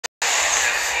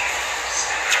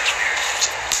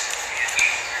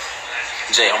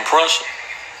Jay, I'm Prussia.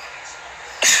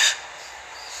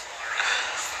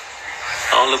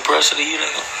 I don't look pressure to you,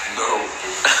 nigga. No.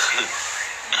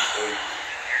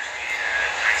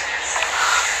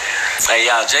 Hey,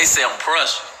 y'all, Jay said I'm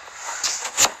Prussia.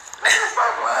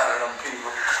 Stop lying to them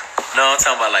people. No, I'm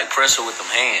talking about like pressure with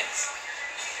them hands.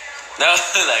 No,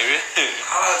 like really.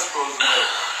 How I supposed to know?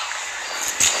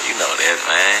 You know that,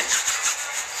 man.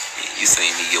 You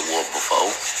seen me get whooped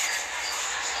before.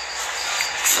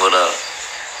 What up?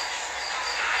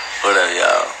 What up,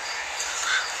 y'all?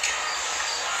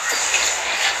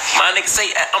 My nigga say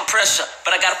I'm pressure,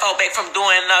 but I gotta fall back from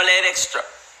doing all that extra.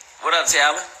 What up,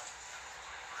 Tyler?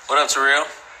 What up, Terrell?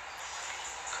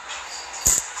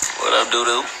 What up,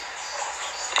 Doodoo?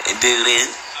 Doodoo.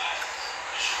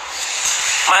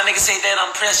 My nigga say that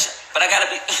I'm pressure, but I gotta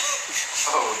be.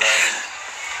 Oh, man.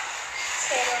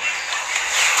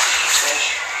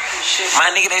 My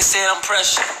nigga, they said I'm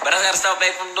pressure, but I gotta stop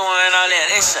back from doing all that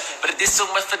extra. But this so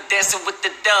much for dancing with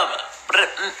the double.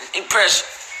 Pressure.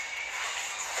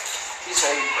 He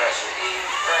say he pressure.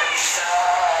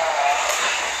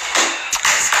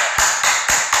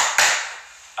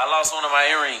 I lost one of my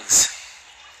earrings.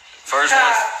 First one.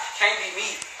 Can't be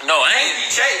me. No, I Can't ain't. be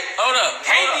Jay. Hold up.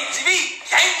 Can't be me.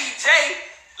 Can't be Jay.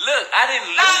 Look, I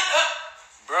didn't lose.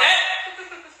 Bro.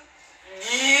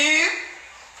 Yeah.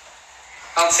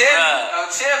 Don't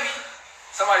tell me.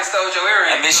 Somebody stole your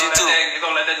earring. I miss you too. You're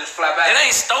gonna let that just fly back. It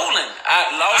ain't stolen.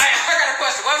 I lost. I got a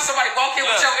question. What if somebody walk in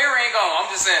with your earring on? I'm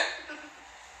just saying.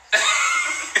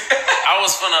 I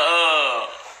was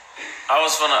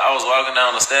walking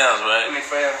down the stairs, right?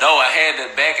 No, I had the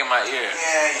back in my ear.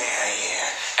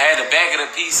 Yeah. I had the back of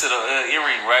the piece of the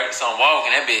earring, right? So I'm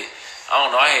walking that bit. I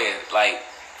don't know. I had like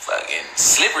fucking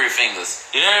slippery fingers.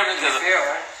 You hear me?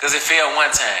 Because it fell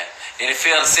one time. Then it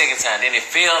fell the second time. Then it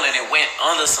fell and it went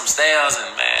under some stairs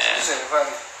and man.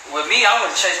 With me, I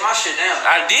would've chased my shit down.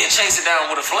 I did chase it down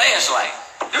with a flashlight.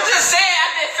 You just said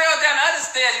after it fell down the other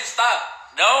stairs, you stopped.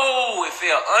 No, it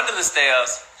fell under the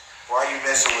stairs. Why you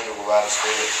messing with it without a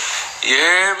stairs? You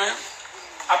hear me?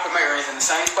 I put my earrings in the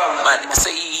same spot. My nigga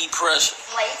say he eat pressure.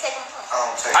 Why you taking them? I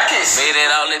don't take I can't see. Made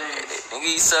that outlet.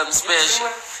 Nigga eat something special.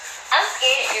 I'm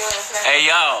scared of earrings now. Hey,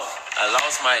 y'all. I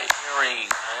lost my earring,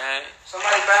 man.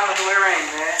 Somebody buy me a new earring,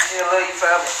 man. He'll love you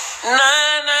forever.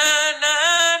 Nah.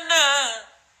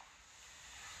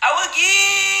 I will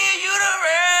give you the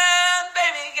world,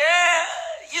 baby girl.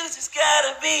 You just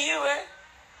gotta be your world.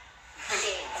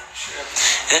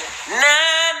 Nah.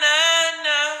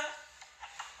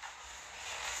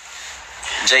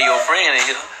 Jay, your friend in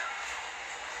here.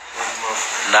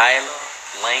 Nyla,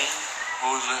 Lane.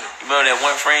 Who is that? You remember that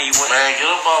one friend you went? Man, get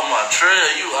up off my trail.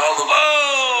 You all about.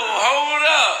 Oh, hold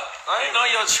up. I ain't on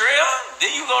your trail.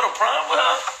 Did you go to prom with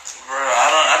her? Bro,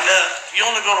 you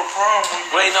only go to prom when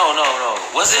you. Wait, no.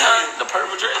 Was it her? The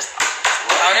purple dress?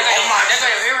 Oh, they got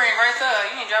your earring right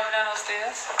there. You ain't dropping down those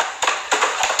stairs.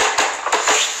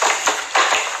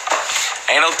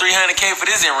 Ain't no 300K for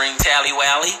this earring, Tally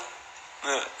Wally.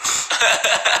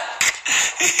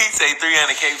 He say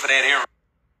 300K for that earring.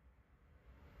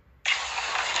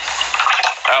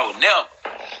 I would never.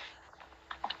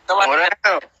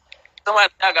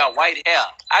 Somebody, I got white hair.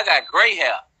 I got gray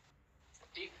hair.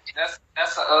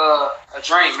 That's a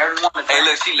dream. Everyone a dream. Hey,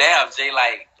 look, she laughed, Jay,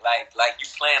 like you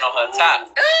playing on her top.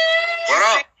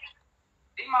 What up?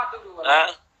 He my doodle.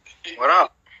 Huh? What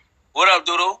up? What up,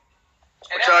 Doodoo?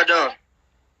 What y'all doing?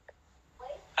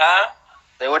 Huh?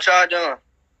 Say, what y'all doing?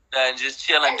 Nothing, just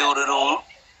chilling, Doodoo.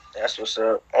 That's what's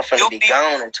up. I'm finna be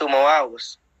gone in 2 more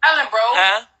hours. Ellen, bro.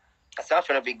 Huh? I said I'm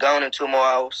finna be gone in 2 more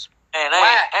hours. Man,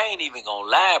 I ain't even gonna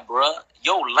lie, bro.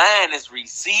 Your line is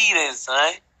receding,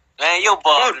 son. Man, your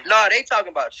ball. No, they talking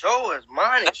about yours.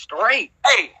 Mine is straight.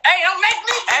 Hey, Don't make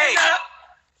me hey.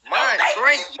 Mine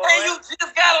straight, boy. Man, you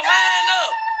just gotta line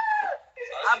up.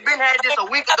 I've been had this a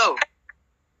week ago.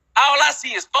 All I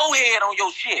see is forehead on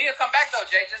your shit. He'll come back though,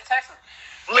 Jay. Just text him.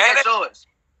 Look at yours.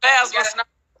 Plasma.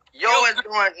 Yours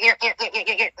doing.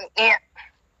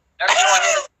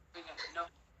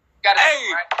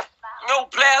 Hey, no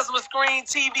plasma screen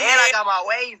TV. And I got my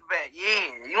waves back.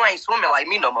 Yeah, you ain't swimming like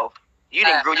me no more. You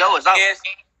didn't grow yours out. Yes,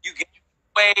 you get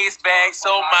your waves back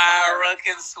so Myra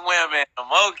can swim in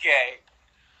them. Okay.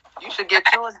 You should get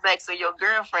yours back so your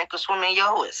girlfriend can swim in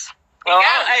yours.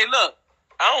 Hey, look,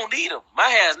 I don't need them. My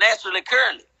hair's naturally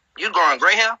curly. You growing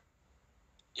gray hair?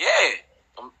 Yeah.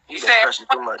 You been pressing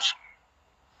too much.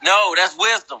 No, that's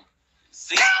wisdom.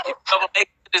 See, if you ever make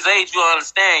it at this age, you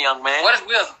understand, young man. What is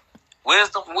wisdom?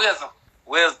 Wisdom?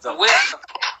 Wisdom. Look,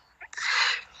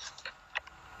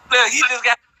 he just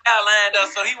got lined up,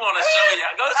 so he want to show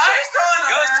y'all. Go show him.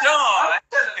 I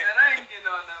ain't getting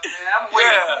on that, man. I'm weird.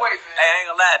 boys, man. Hey, I ain't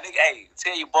gonna lie, nigga. Hey,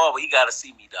 tell your barber he gotta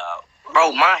see me, dog.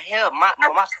 Bro, my hair, my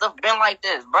stuff been like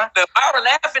this, bro. Look, Myra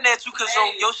laughing at you because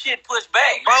your shit pushed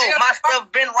back. Bro, my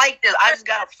stuff been like this. I just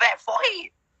got a fat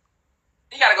forehead.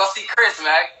 You gotta go see Chris,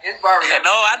 man. His barber. Yeah,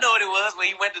 no, I know what it was when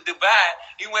he went to Dubai.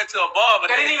 He went to a barber.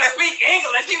 He didn't even speak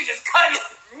English. He was just cutting.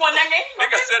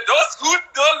 Nigga said, "Don't scoot,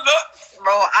 don't look."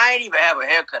 Bro, I ain't even have a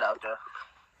haircut out there.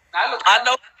 I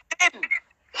know you didn't.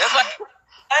 That's like,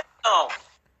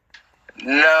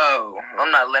 no,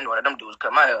 I'm not letting one of them dudes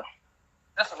cut my hair.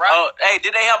 That's a right. Oh, hey,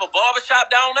 did they have a barber shop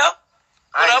down there?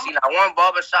 I ain't seen not one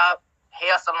barber shop,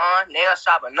 hair salon, nail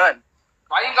shop, or nothing.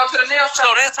 Why you didn't go to the nail shop?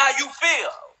 So that's how you feel.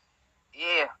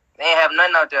 Yeah, they ain't have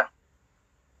nothing out there.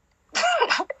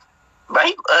 Bro,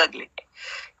 you ugly.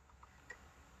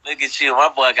 Look at you, my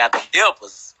boy got the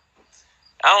dimples.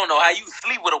 I don't know how you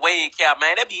sleep with a wave cap,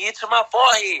 man. That be itching my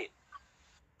forehead.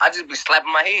 I just be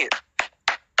slapping my head.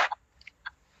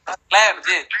 Slapping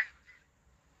it.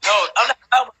 No, I'm not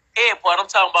talking about the head part. I'm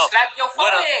talking about Slap your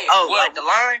forehead. Like the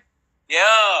line?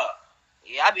 Yeah.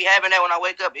 Yeah, I be having that when I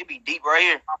wake up. It be deep right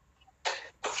here.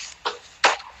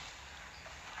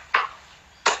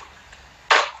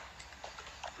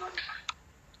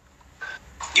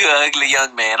 You an ugly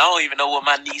young man. I don't even know what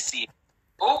my niece is.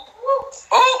 Ooh.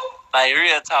 Like,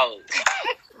 real talk.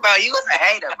 Bro, you was a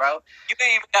hater, bro. You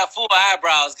ain't even got full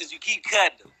eyebrows because you keep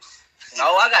cutting them.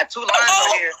 No, I got 2 lines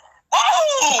right here.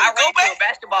 Whoa! I Go ran back. to a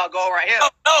basketball goal right here.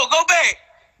 No, go back.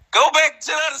 Go back to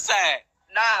the other side.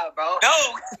 Nah, bro.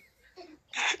 No.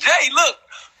 Jay, look.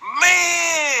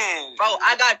 Man. Bro,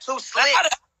 I got 2 slits. I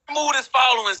gotta remove this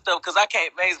following stuff because I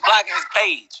can't, man. He's blocking his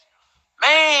page.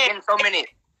 Man. Getting so many.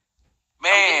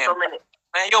 Man. So many.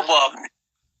 Man, your ball.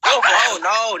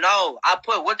 No. I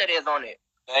put what that is on it.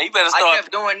 Man, you better I start.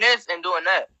 kept doing this and doing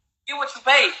that. Get what you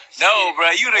paid. No,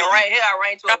 bro. You And done right here, I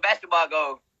ran to a basketball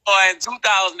goal. in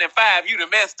 2005, you done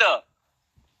messed up.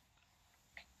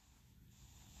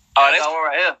 Oh, that's one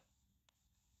right here.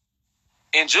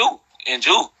 in June.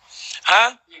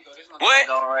 Huh? What?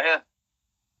 Going right here.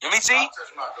 Let me see.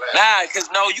 Nah, because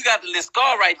no, you got the little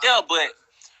scar right there, but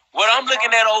what I'm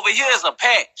looking at over here is a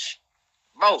patch.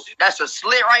 Bro, that's a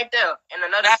slit right there and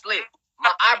another slit.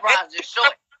 My eyebrows just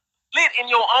short. Slit in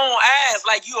your own eyes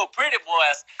like you a pretty boy.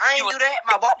 I ain't do that.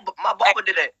 My barber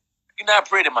did that. You're not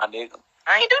pretty, my nigga.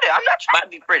 I ain't do that. I'm not trying to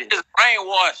be pretty. It's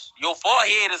brainwashed. Your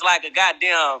forehead is like a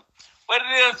goddamn. What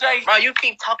it is, Jay? Bro, you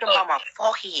keep talking about my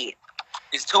forehead.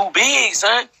 It's too big,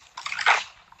 son.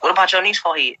 What about your niece's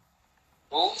forehead?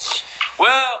 Ooh.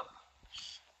 Well,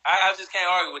 I just can't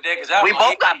argue with that because We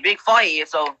both got big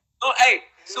foreheads, so. Oh, hey,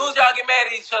 as soon as y'all get mad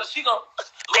at each other, she gonna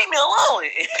leave me alone.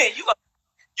 you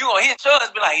gonna hit yours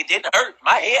and be like, it didn't hurt.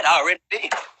 My head already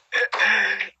did.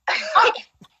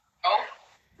 Oh.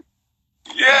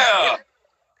 Yeah.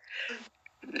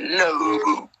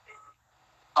 No.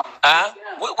 Huh?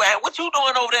 What you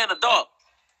doing over there in the dark?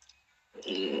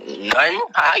 Nothing.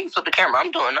 How you flip the camera?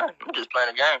 I'm doing nothing. I'm just playing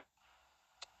a game.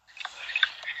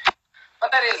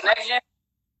 What that is, next gen?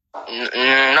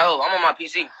 No, I'm on my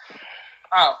PC.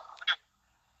 Oh.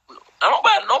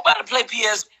 Nobody play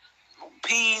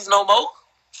PSPs no more.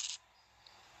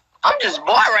 I'm just bored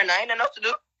right now. Ain't nothing else to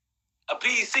do. A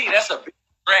PC, that's a big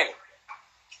thing.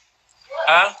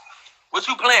 Huh? What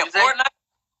you playing?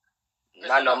 Fortnite?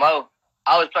 Not no more.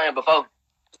 I was playing before.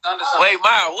 Wait,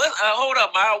 Myra, hold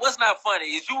up, Myra. What's not funny?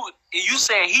 Is you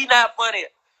saying he not funny?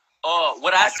 Or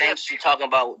what I think said? she talking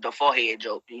about the forehead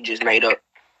joke you just made up.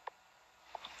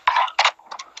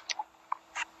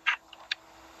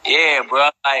 Yeah, bro.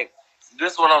 Like,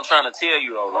 this is what I'm trying to tell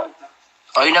you, though. Like,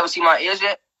 Oh, you never see my ears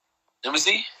yet? let me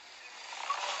see.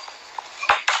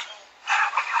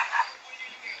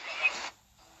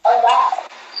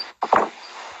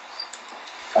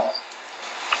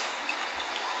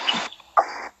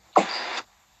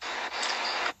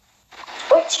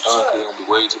 What you There's doing? gonna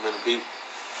be way too many people.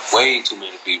 Way too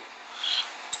many people.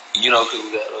 You know, because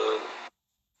we got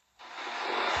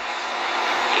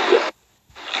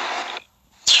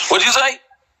What'd you say?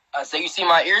 I said, you see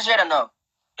my ears yet or no?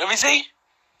 Let me see.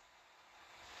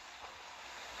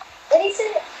 What is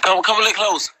it? Come a little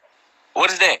close.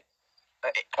 What is that?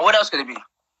 What else could it be?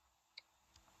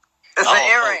 It's Oh, an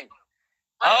earring.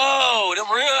 Oh, them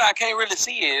real. I can't really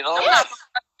see it. Dang, I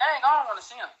don't want to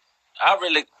see him. I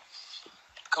really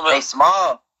come They on.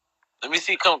 small. Let me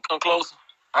see. Come closer.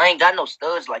 I ain't got no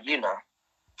studs like you know.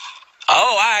 Oh,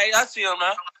 all right. I see them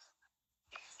now.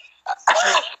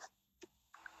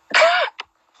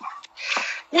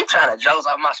 You trying to joke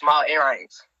off my small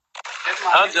earrings?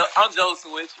 I'm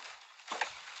joking with you.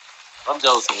 I'm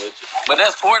joking with you. But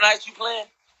that's Fortnite you playing?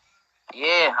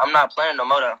 Yeah, I'm not playing no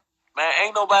more though.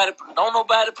 Man, don't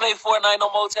nobody play Fortnite no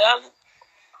more, Talon.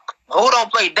 Who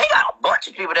don't play? They got a bunch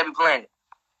of people that be playing it.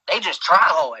 They just try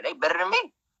hard. They better than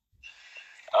me.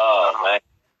 Oh, man.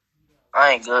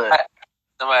 I ain't good.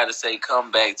 Somebody say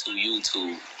come back to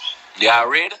YouTube. Y'all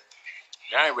ready?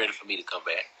 Y'all ain't ready for me to come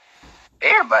back.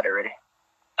 Everybody ready.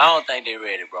 I don't think they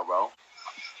ready, bro.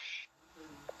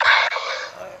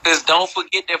 Cause don't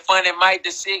forget that Funny Mike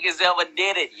the sickest ever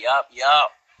did it.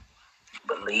 Yup.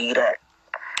 Believe that.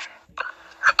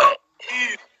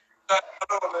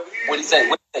 What he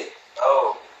say?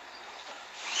 Oh.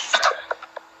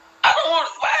 I don't want.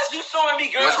 Why is you showing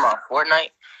me, girl? What's my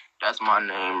Fortnite? That's my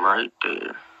name right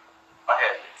there.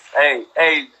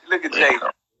 Hey, look at Jay.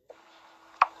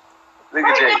 Look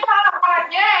at Jay.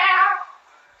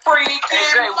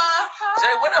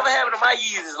 Jay, whatever happened to my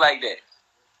Yeezys like that?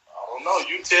 I don't know.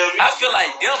 You tell me. I feel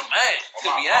like them, man. To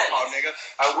be honest, nigga.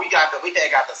 We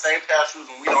had got the same pair of shoes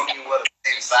and we don't even wear the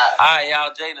same size. All right, y'all.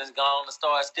 Jaden's gone to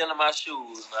start stealing my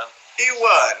shoes, man. He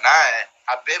was 9.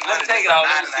 I bet Let me take it out.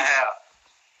 off.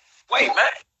 9.5. Wait,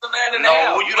 man.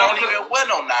 No, you don't even wear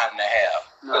no 9.5.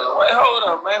 No. Wait, hold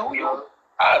up, man. Who you?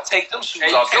 I'll take them shoes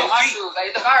off your feet.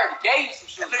 Hey, look, I already gave you some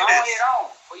shoes. Go ahead on.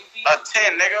 A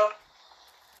 10, nigga.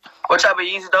 What type of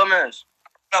Yeezy though, man?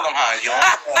 Tell them how you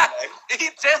He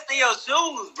testing your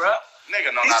shoes, bro.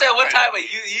 Nigga, no. He said, "What type of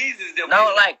Yeezys?"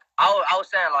 No, like I was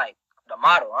saying, like the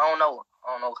model. I don't know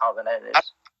how that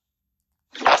is.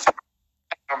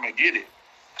 I'm gonna get it.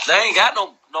 They ain't got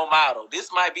no model.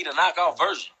 This might be the knockoff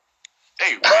version.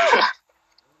 Hey,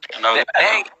 no, they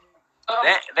ain't. You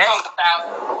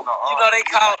know they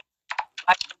call.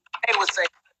 Like they would say,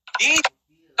 these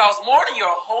cost more than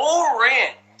your whole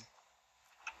rent.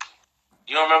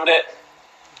 You don't remember that?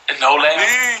 No,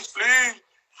 please.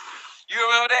 You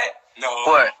remember that? No.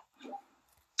 What?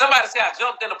 Somebody said I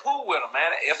jumped in the pool with him,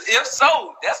 man. If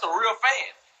so, that's a real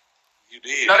fan. You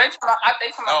did. No,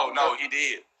 No, he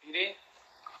did. He did?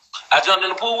 I jumped in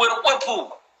the pool with him. What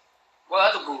pool?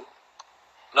 What other pool?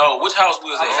 No, which house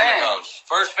we was at?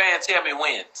 First fan tell me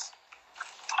wins.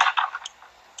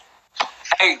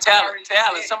 Hey, Talon,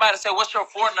 somebody said, what's your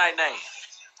Fortnite name?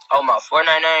 Oh, my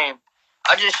Fortnite name?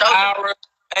 I just showed you.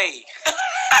 Hey.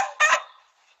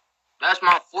 That's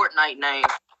my Fortnite name.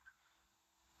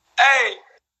 Hey,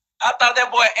 I thought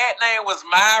that boy name was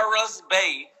Myra's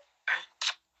Bay.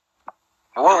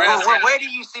 Where do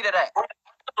you see that at?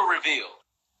 Reveal.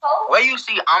 Where you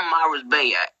see I'm Myra's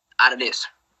Bay at out of this?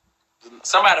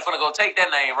 Somebody finna go take that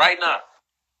name right now.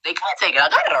 They can't take it. I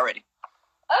got it already.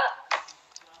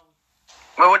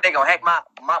 Well, what, they gonna hack my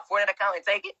Fortnite account and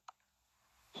take it?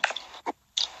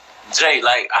 Jay,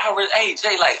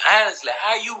 honestly,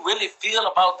 how you really feel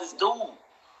about this dude?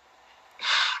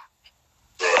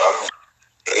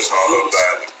 It's all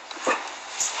about it.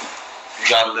 You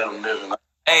gotta let him live in.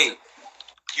 Hey,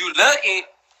 you lucky.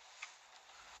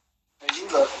 You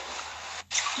lucky.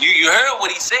 You heard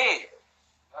what he said.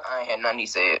 I ain't had nothing he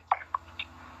said.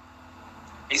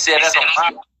 He said that's a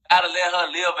problem. Gotta let her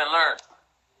live and learn.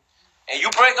 And you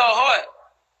break her heart.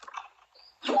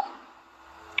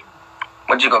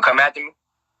 What, you gonna come after me?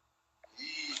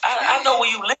 I know where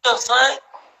you live, son.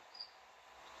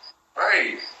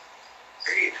 Right.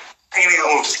 Hey, ain't even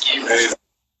gonna excuse.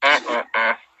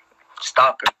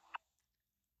 Stalker.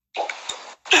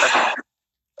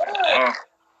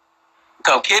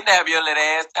 Come kidnap your little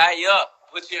ass, tie you up,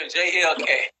 put you in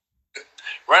JLK.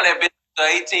 Run that bitch to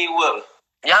 18 wheeler.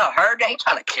 Y'all heard that? He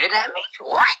trying to kidnap me?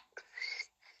 What?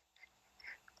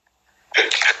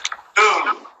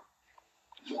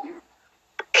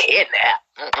 Kidnap?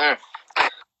 Yeah,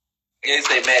 he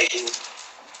say Maggie.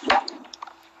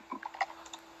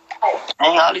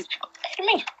 Hey, all these people hate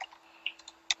me.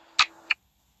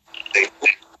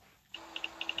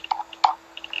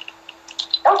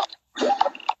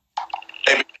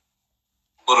 Hey,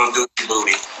 little dookie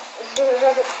booty.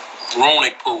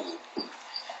 Ronic pool.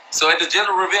 So at the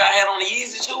general reveal I had on the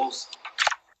Yeezy shoes,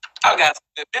 I got some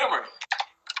good memory.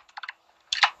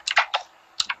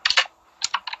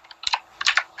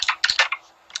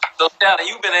 So Sally,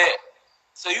 you been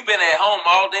at home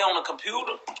all day on the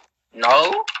computer?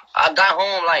 No, I got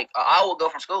home like an hour ago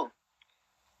from school.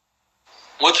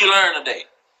 What you learned today?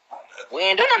 We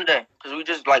ain't doing nothing today because we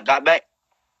just like got back.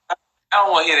 I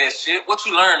don't want to hear that shit. What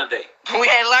you learned today? We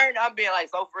ain't learned. I'm being like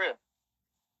so for real.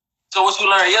 So what you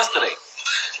learned yesterday?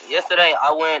 Yesterday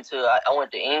I went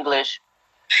to English.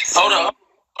 Hold on.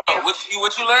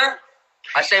 What you learned?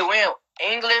 I say we in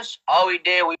English. All we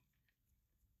did we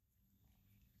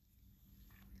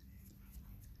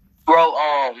wrote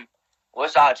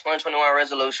what's our 2021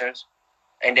 resolutions,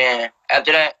 and then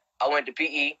after that I went to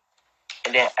PE,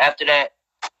 and then after that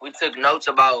we took notes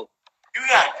about You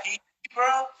got PE,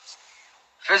 bro?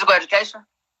 Physical education?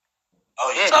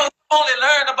 Oh, yeah. So you only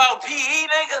learned about PE,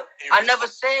 nigga? I never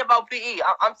said about PE.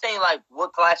 I'm saying like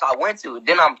what class I went to.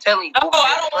 Then I'm telling you. No,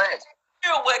 I don't want class. to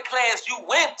hear what class you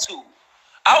went to.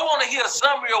 I want to hear a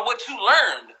summary of what you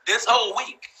learned this whole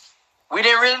week. We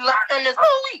didn't really learn this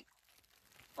whole week.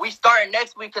 We started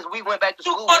next week because we went back to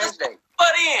school Wednesday.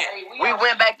 But then We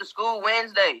went back to school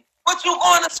Wednesday. what you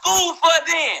going to school for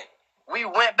then? We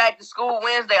went back to school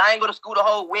Wednesday. I ain't go to school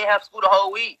we didn't have school the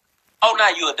whole week. Oh, now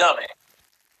you a dumbass.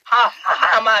 How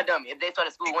am I a dummy if they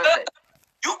started school Wednesday?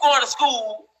 You going to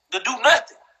school to do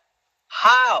nothing.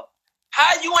 How?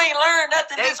 How you ain't learned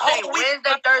nothing They this say whole week?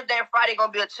 Wednesday, Thursday, and Friday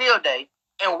gonna be a chill day,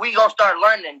 and we gonna start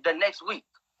learning the next week.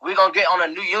 We gonna get on a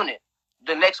new unit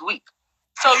the next week.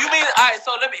 So you mean, all right,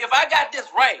 so let me, if I got this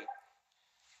right,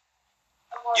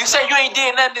 you say you ain't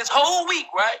did nothing this whole week,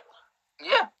 right?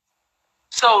 Yeah.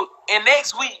 So in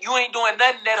next week, you ain't doing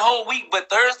nothing that whole week but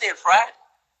Thursday and Friday?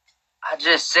 I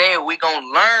just said we gonna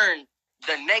learn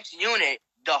the next unit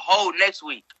the whole next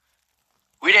week.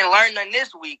 We didn't learn none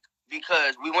this week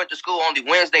because we went to school only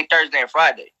Wednesday, Thursday, and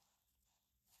Friday.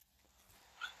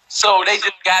 So they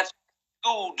just got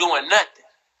school doing nothing?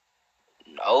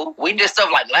 No, we did stuff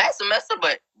like last semester,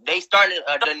 but they started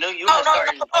the new unit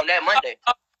starting on that Monday.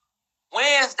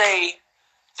 Wednesday,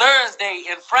 Thursday,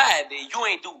 and Friday, you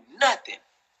ain't do nothing.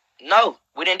 No,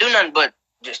 we didn't do nothing but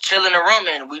just chill in the room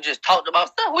and we just talked about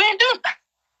stuff. We didn't do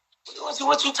nothing.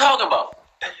 What you talking about?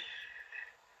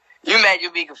 You mad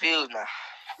you be confused now.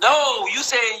 No, you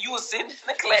said you was sitting in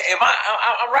the class.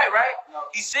 I'm right? No.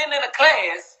 He's sitting in a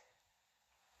class,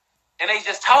 and they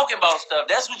just talking about stuff.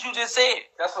 That's what you just said.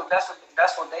 That's what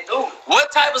they do.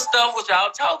 What type of stuff was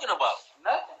y'all talking about?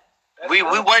 Nothing. We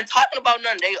weren't talking about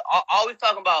nothing. They always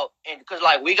talking about, and because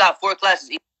like we got 4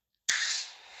 classes.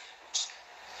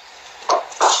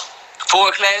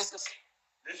 4 classes?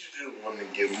 This is just want to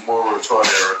get more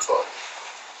retarded.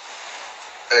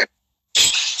 Hey.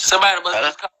 Somebody must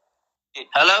just call.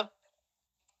 Hello?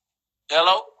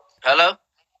 Hello? Hello?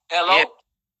 Hello? Yeah.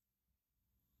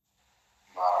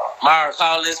 Mara,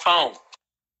 call this phone.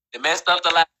 They messed up the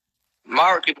line.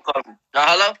 Mara keep calling. No,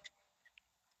 hello?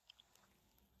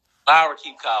 Mara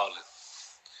keep calling.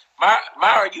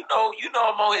 Mara, you know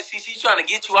I'm on here. She's trying to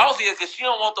get you off here because she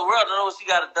don't want the world to know she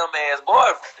got a dumbass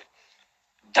boyfriend.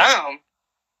 Dumb?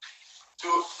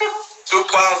 Two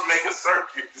clouds make a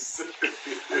circus.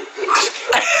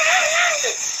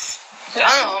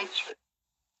 Dumb?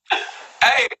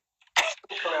 Hey.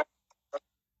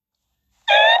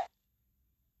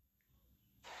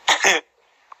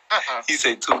 He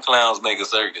said 2 clowns make a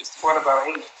circus. What about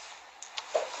 8?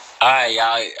 Alright,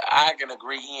 y'all. I can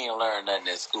agree he ain't learned nothing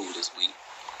at school this week.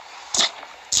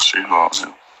 She lost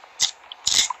him.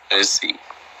 Let's see.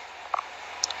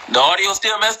 The audio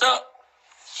still messed up?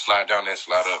 Slide down there,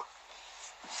 slide up.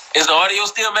 Is the audio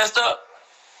still messed up?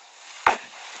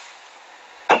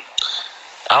 I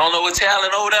don't know what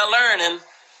talent over there learning.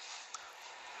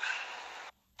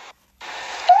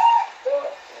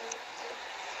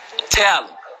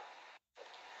 Talent.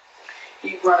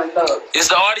 Keep running up. Is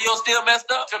the audio still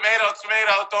messed up? Tomatoes,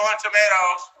 throwing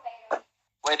tomatoes.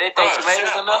 Wait, they think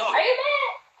tomatoes enough? Are you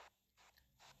mad?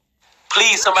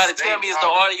 Please, somebody tell me is the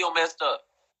audio messed up?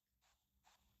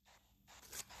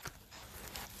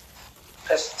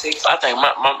 I think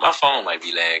my phone might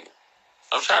be lagging.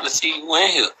 I'm trying to see who in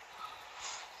here.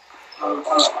 I'm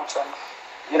telling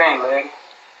you. It ain't leg.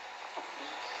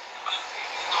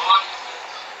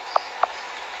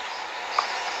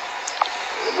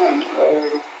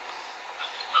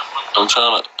 I'm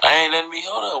trying to. I ain't letting me.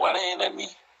 Hold up. Why they ain't letting me?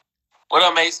 What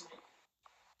up, Mason?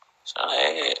 Trying to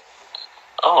add.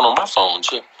 I don't know. My phone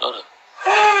tripped. Hold up.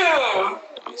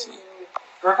 Let me see.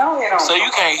 So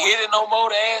you can't hit it no more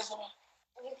to add something?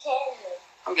 You can.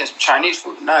 I'm getting some Chinese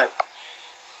food tonight.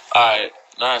 All right.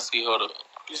 Now I see. Hold up.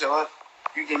 You said what?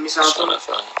 You getting me something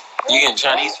too? You getting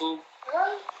Chinese food?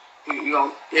 You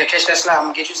gonna catch that slide? I'm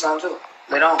gonna get you something too.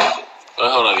 Later on. Well,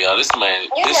 hold up, y'all. This man,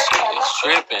 this shit is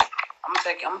tripping. I'm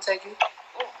gonna take you.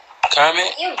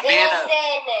 Comment? You been Man,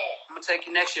 saying that. I'm gonna take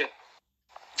you next year.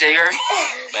 Jay,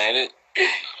 Man, it.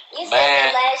 You said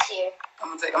that last year.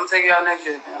 I'm gonna take you out next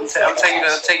year. Man. I'm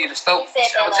gonna take you to Stoke.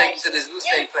 I'm gonna take you to this Blue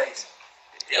Steak place.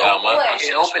 Yeah, my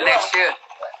It open next year.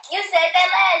 You said that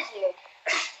last year.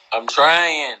 I'm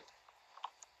trying.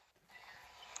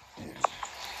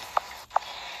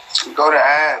 Go to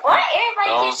Ab. Why everybody I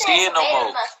don't keep see saying it no tomatoes more.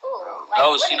 in my school? No,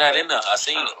 what she is not it? in there. I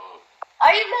seen it.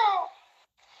 Are you mad?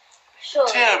 Sure.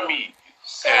 Tell me,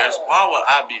 Harris, why would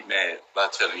I be mad by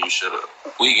telling you shut up?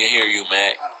 We can hear you,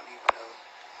 Mac. I don't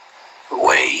even know.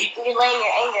 Wait. You're laying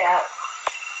your anger out.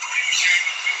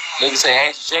 Nigga say,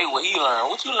 ask Jay what he learned.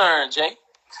 What you learned, Jay?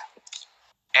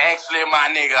 Actually, my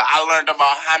nigga, I learned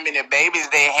about how many babies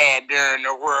they had during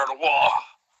the World War.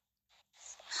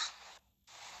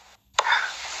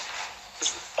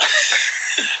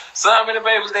 So how many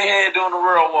babies they had during the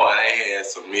World War? They had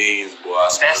some millions, boy.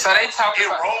 That's so they talking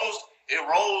about. It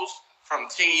rose from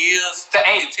 10 years to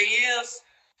 8. 10 years.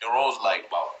 It rose like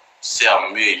about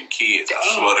 7 million kids. I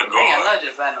swear to God.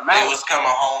 They was coming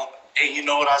home, and you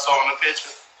know what I saw in the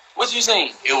picture? What you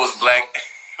seen? It was black.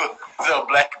 It was a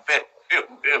black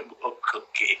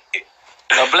cookie.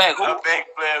 A black who? A black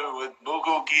family with Boo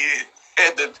kids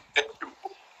at the table.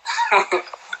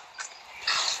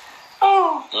 I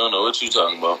don't know what you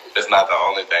talking about. It's not the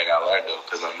only thing I learned though,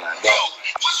 because I'm not dumb.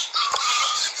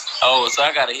 Oh, so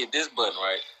I gotta hit this button,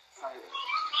 right?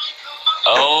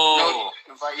 Oh.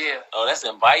 No, invite, yeah. Oh, that's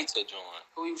invite to join.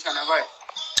 Who you trying to invite?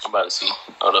 I'm about to see.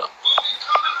 Hold up.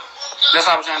 That's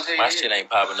what I'm trying to tell you. My shit ain't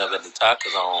popping up at the top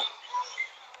because I don't.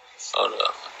 Hold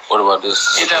up. What about this?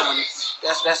 Get that one.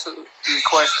 That's a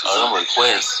request. Oh, them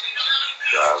requests.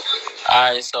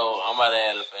 Alright, so I'm about to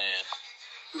add a fan.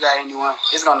 You got anyone?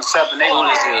 It's gonna accept the name.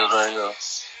 What is this right here?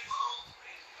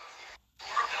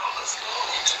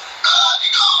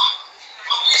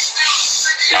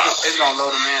 It's gonna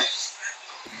load them in.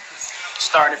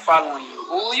 Started following you.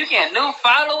 Ooh, you get new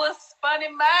followers, funny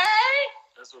man.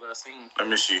 That's what I seen. Let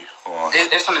me see. Hold on.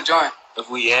 It's gonna join. If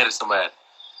we added somebody.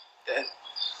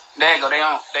 There you go. They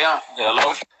on.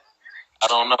 Hello? I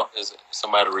don't know. Is it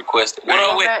somebody requested? What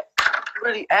up with? You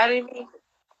really added me?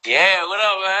 Yeah, what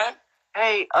up, man?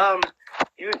 Hey,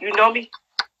 you know me?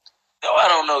 No, I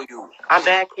don't know you. I'm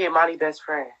back here, Monty's best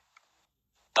friend.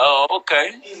 Oh,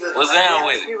 okay. What's down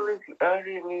with it? You really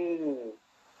added me.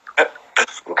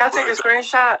 Can I take a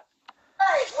screenshot?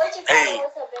 What you Hey.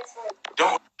 with her best friend?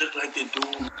 Don't look like the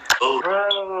dude. Oh,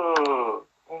 Bro.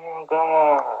 Oh my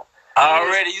god.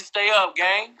 Already, you stay up,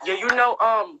 gang. Yeah, you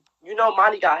know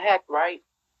Monty got hacked, right?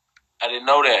 I didn't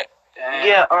know that. Damn.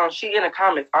 Yeah, she in the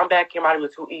comments. I'm back here, Monty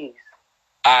with 2 E's.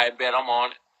 I bet I'm on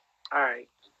it. Alright.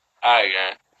 Alright,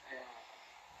 gang.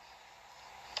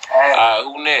 Hey. Alright,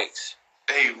 who next?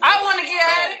 hey, I want to get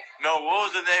at it. no,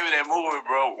 what was the name of that movie,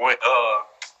 bro? When,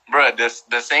 bro, the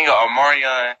singer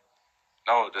Omarion.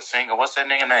 No, the singer. What's that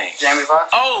nigga name? Jamie Foxx.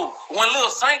 Oh, when Lil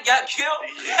Saint got killed?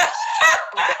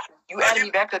 You added me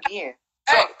back again.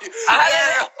 Hey,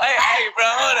 bro,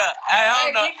 hold up. Hey,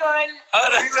 hold up. Keep going.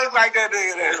 Hold up. He looked like that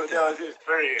nigga that was his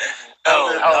friend. No,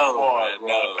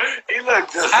 Bro. He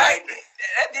looked just like that.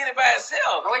 That did it by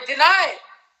itself. Wait, deny it.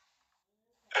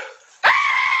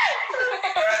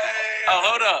 Oh,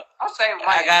 hold up. I'm saying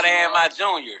I gotta add my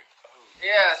junior.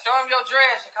 Yeah, show him your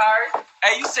dress, Shikari.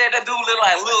 Hey, you said that dude look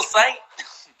like Lil Saint?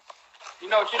 You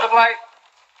know what you look like?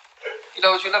 You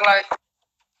know what you look like?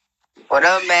 What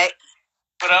up, Mac?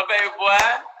 What up, baby boy?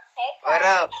 What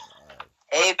up?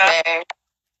 Hey, man.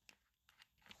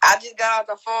 I just got off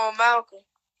the phone with Malcolm.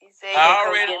 He said he come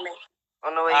Already. get me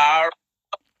on the way.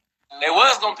 They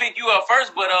was gonna pick you up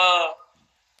first, but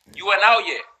you wasn't out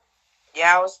yet.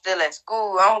 Yeah, I was still at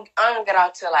school. I don't get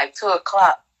out till like 2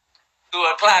 o'clock. 2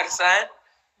 o'clock, son.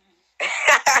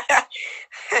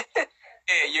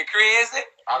 Yeah, you crazy?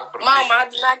 Mama, I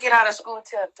did not get out of school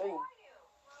till 3.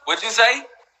 What'd you say?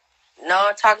 No,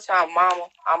 I'm talking to my mama.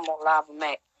 I'm on live with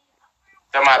Mac.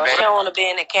 That's my So she baby. don't want to be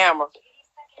in the camera.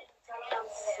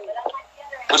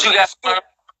 What you got, boy?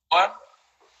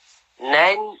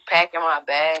 Nothing. Packing my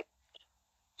bag.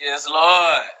 Yes,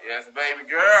 Lord. Yes, baby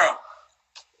girl.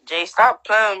 Jay, stop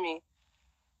playing with me.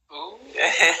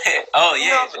 Oh,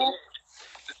 yeah.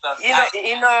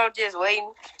 You know, I'm just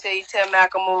waiting till you tell me I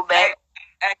can move back.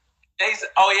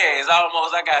 Oh, yeah, it's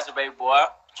almost. I got you, baby boy.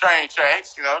 Train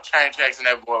tracks, you know, train tracks in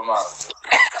that boy mouth.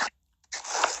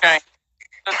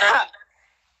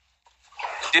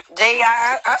 Jay,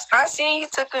 I seen you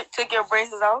took your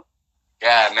braces off.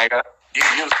 Yeah, nigga.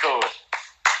 Get used to it.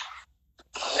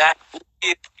 Now,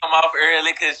 you come off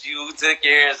early because you took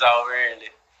yours off early.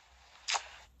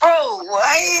 Bro,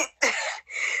 what?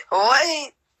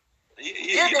 What?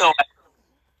 You know why.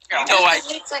 You know why.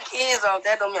 He took his off.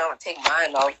 That don't mean I'm gonna take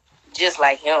mine off. Just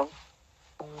like him.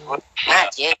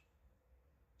 Not yet.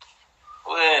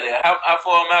 Well, how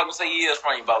far Malcolm say he is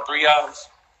from you? About 3 hours?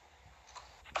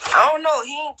 I don't know.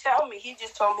 He didn't tell me. He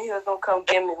just told me he was gonna come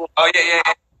get me. Oh,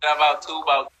 yeah. About 2,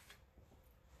 about